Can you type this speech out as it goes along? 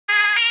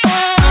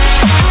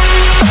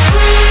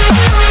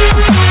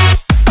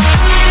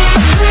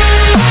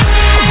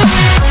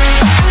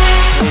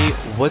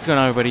What's going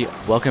on, everybody?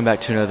 Welcome back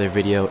to another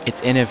video.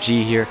 It's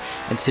NFG here,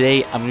 and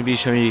today I'm going to be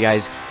showing you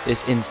guys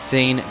this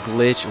insane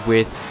glitch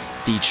with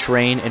the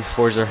train in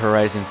Forza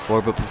Horizon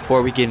 4. But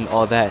before we get into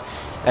all that,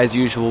 as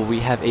usual, we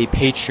have a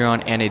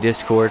Patreon and a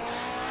Discord.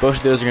 Both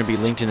of those are going to be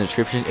linked in the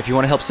description. If you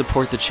want to help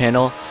support the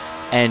channel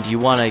and you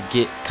want to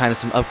get kind of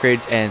some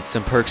upgrades and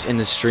some perks in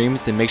the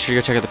streams, then make sure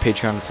you go check out the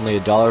Patreon. It's only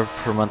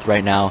 $1 per month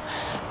right now.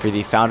 For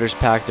the Founders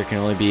Pack, there can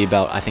only be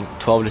about, I think,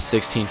 12 to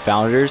 16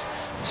 Founders.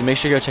 So make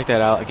sure you go check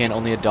that out. Again,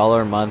 only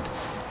 $1 a month,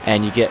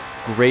 and you get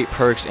great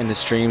perks in the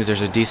streams.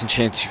 There's a decent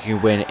chance you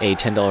can win a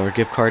 $10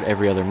 gift card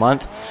every other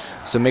month.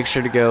 So make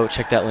sure to go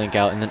check that link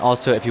out. And then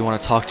also, if you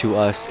want to talk to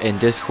us in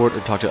Discord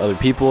or talk to other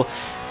people,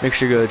 make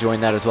sure you go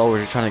join that as well. We're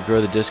just trying to grow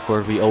the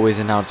Discord. We always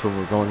announce when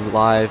we're going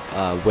live,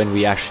 when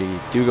we actually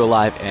do go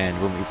live, and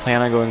when we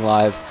plan on going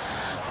live.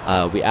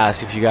 We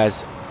ask if you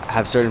guys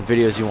have certain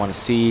videos you want to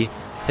see,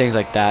 things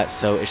like that.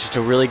 So it's just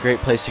a really great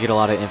place to get a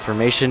lot of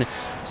information.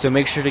 So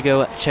make sure to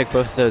go check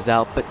both of those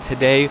out. But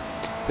today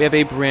we have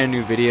a brand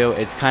new video.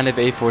 It's kind of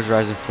a Forza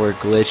Horizon 4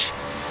 glitch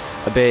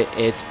a bit.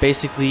 It's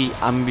basically,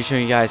 I'm going to be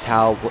showing you guys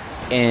how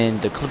in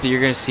the clip that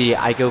you're going to see,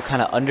 I go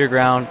kind of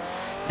underground.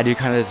 I do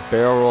kind of this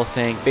barrel roll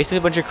thing. Basically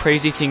a bunch of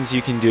crazy things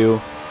you can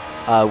do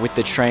with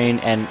the train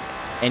and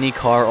any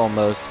car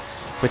almost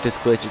with this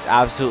glitch. It's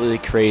absolutely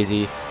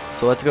crazy.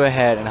 So let's go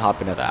ahead and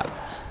hop into that.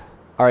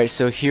 Alright,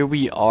 so here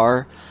we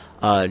are.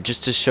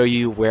 Just to show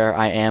you where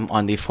I am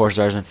on the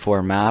Forza Horizon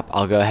 4 map,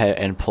 I'll go ahead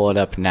and pull it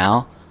up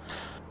now.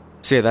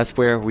 So yeah, that's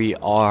where we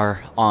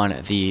are on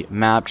the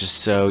map, just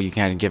so you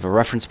can give a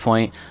reference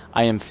point.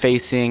 I am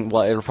facing,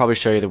 well, it'll probably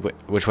show you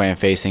which way I'm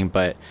facing,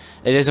 but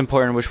it is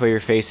important which way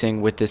you're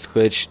facing with this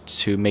glitch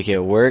to make it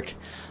work.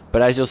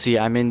 But as you'll see,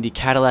 I'm in the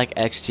Cadillac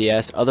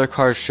XTS. Other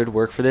cars should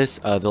work for this.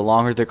 The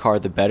longer the car,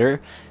 the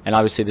better. And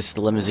obviously this is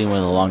the limousine, one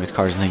of the longest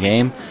cars in the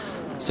game.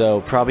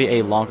 So probably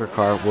a longer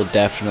car will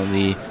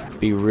definitely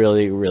be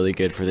really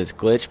good for this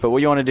glitch. But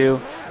what you want to do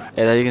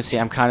is, as you can see,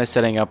 I'm kind of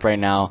setting up right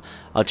now.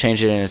 I'll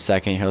change it in a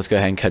second. Here, let's go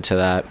ahead and cut to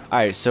that.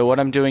 Alright, so what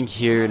I'm doing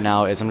here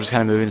now is I'm just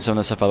kind of moving some of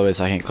the stuff out of the way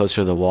so I can get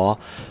closer to the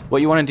wall.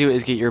 What you want to do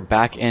is get your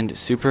back end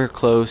super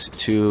close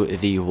to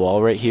the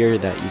wall right here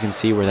that you can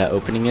see where that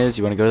opening is.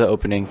 You want to go to the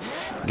opening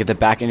and get the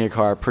back end of your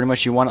car. Pretty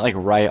much you want it like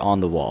right on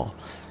the wall.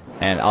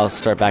 And I'll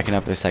start backing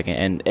up in a second.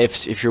 And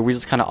if your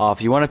wheel's kind of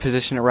off, you want to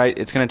position it right.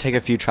 It's going to take a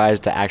few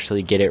tries to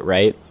actually get it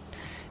right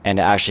and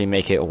to actually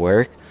make it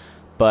work.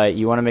 But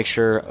you want to make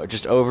sure,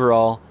 just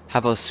overall,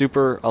 have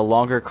a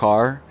longer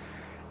car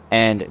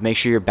and make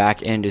sure your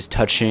back end is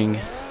touching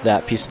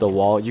that piece of the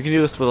wall. You can do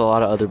this with a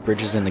lot of other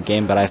bridges in the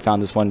game, but I found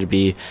this one to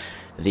be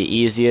the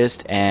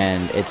easiest,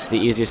 and it's the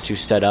easiest to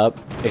set up,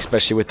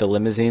 especially with the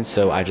limousine,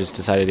 so I just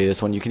decided to do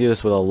this one. You can do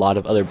this with a lot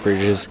of other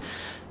bridges,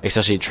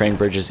 especially train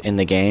bridges in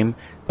the game,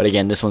 but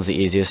again, this one's the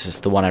easiest. It's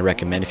the one I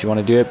recommend if you want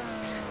to do it.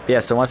 But yeah,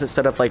 so once it's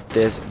set up like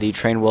this, the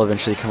train will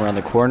eventually come around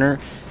the corner,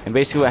 and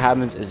basically what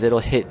happens is it'll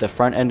hit the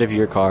front end of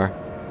your car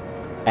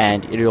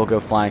and it'll go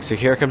flying. So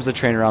here comes the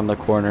train around the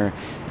corner,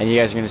 and you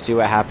guys are going to see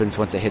what happens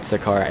once it hits the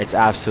car. It's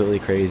absolutely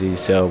crazy.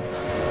 So,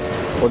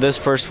 well, this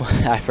first one,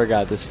 I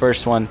forgot, this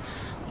first one,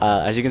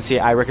 as you can see,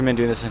 I recommend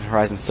doing this in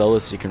Horizon Solo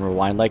so you can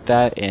rewind like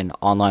that. In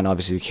online,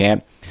 obviously you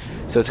can't.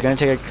 So it's going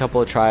to take a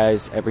couple of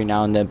tries every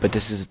now and then, but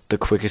this is the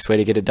quickest way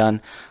to get it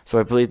done. So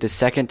I believe the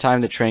second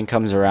time the train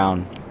comes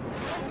around,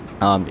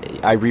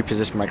 I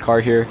reposition my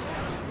car here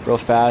real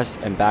fast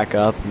and back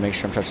up and make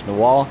sure I'm touching the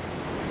wall.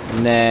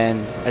 And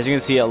then, as you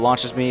can see, it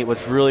launches me.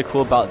 What's really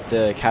cool about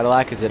the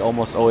Cadillac is it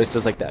almost always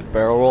does like that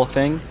barrel roll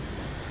thing.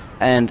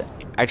 And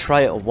I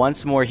try it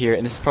once more here,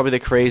 and this is probably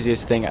the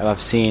craziest thing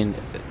I've seen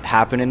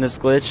happen in this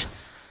glitch.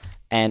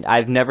 And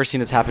I've never seen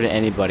this happen to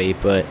anybody,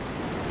 but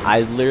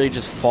I literally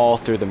just fall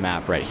through the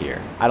map right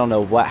here. I don't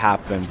know what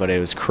happened, but it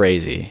was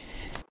crazy.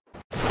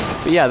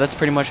 But yeah, that's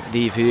pretty much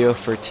the video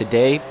for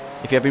today.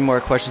 If you have any more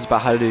questions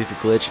about how to do the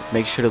glitch,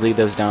 make sure to leave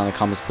those down in the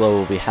comments below.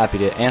 We'll be happy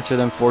to answer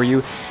them for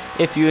you.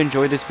 If you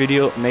enjoyed this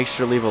video, make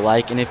sure to leave a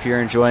like. And if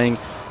you're enjoying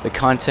the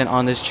content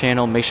on this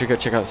channel, make sure to go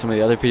check out some of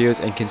the other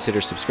videos and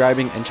consider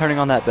subscribing and turning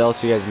on that bell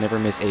so you guys never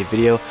miss a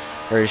video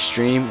or a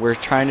stream. We're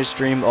trying to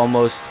stream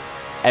almost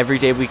every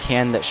day we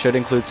can. That should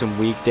include some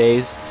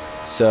weekdays.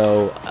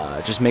 So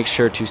just make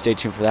sure to stay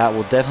tuned for that.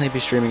 We'll definitely be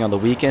streaming on the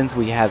weekends.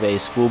 We have a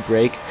school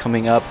break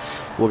coming up.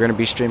 We're going to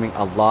be streaming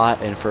a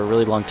lot and for a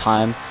really long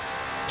time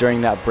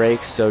during that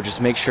break, so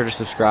just make sure to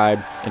subscribe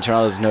and turn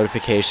on those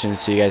notifications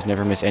so you guys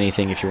never miss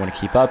anything if you want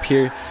to keep up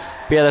here.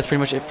 But yeah, that's pretty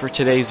much it for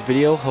today's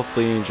video.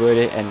 Hopefully you enjoyed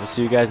it, and we'll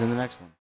see you guys in the next one.